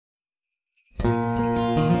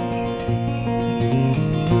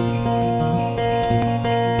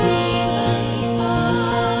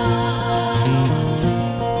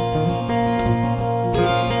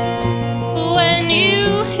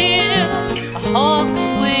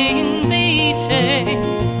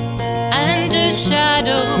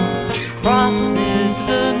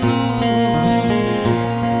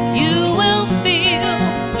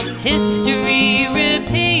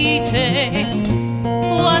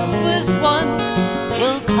as once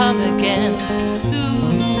will come again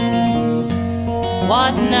soon.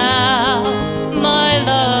 What now, my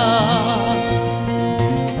love,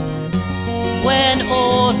 when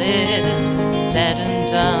all is said and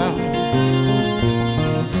done?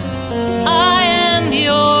 I am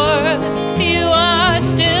yours, you are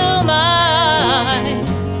still mine.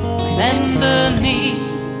 Remember me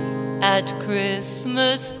at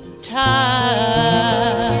Christmas time.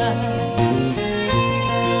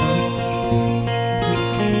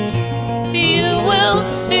 You will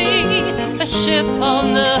see a ship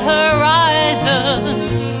on the horizon,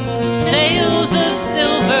 sails of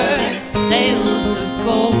silver, sails of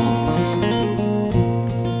gold,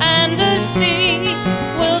 and the sea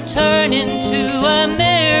will turn into a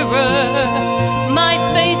mirror, my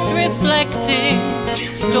face reflecting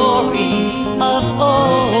stories of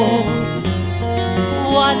old.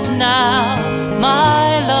 What now, my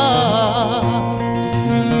love,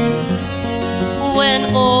 when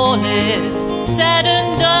all is said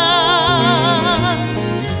and done?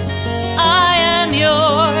 I am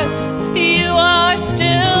yours, you are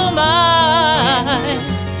still mine.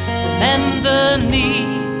 Remember me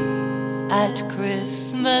at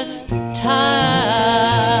Christmas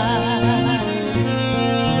time.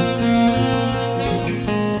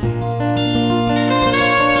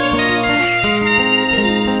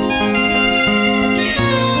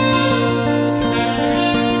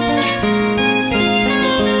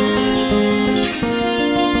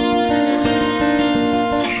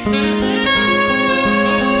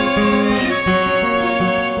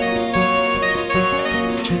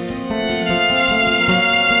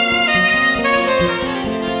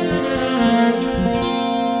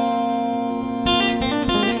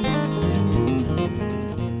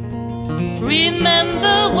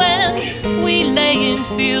 Remember when we lay in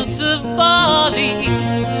fields of barley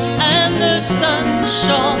and the sun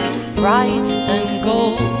shone bright and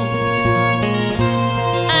gold,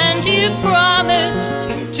 and you promised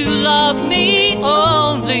to love me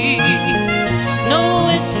only, no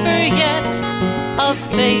whisper yet of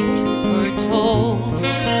fate foretold.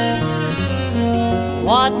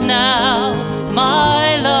 What now,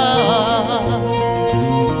 my love,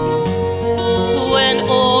 when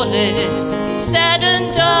all is said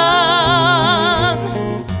and done?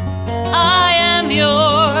 I am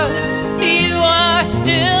yours, you are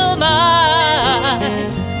still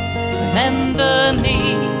mine. Remember me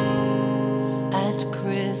at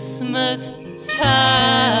Christmas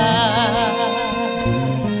time.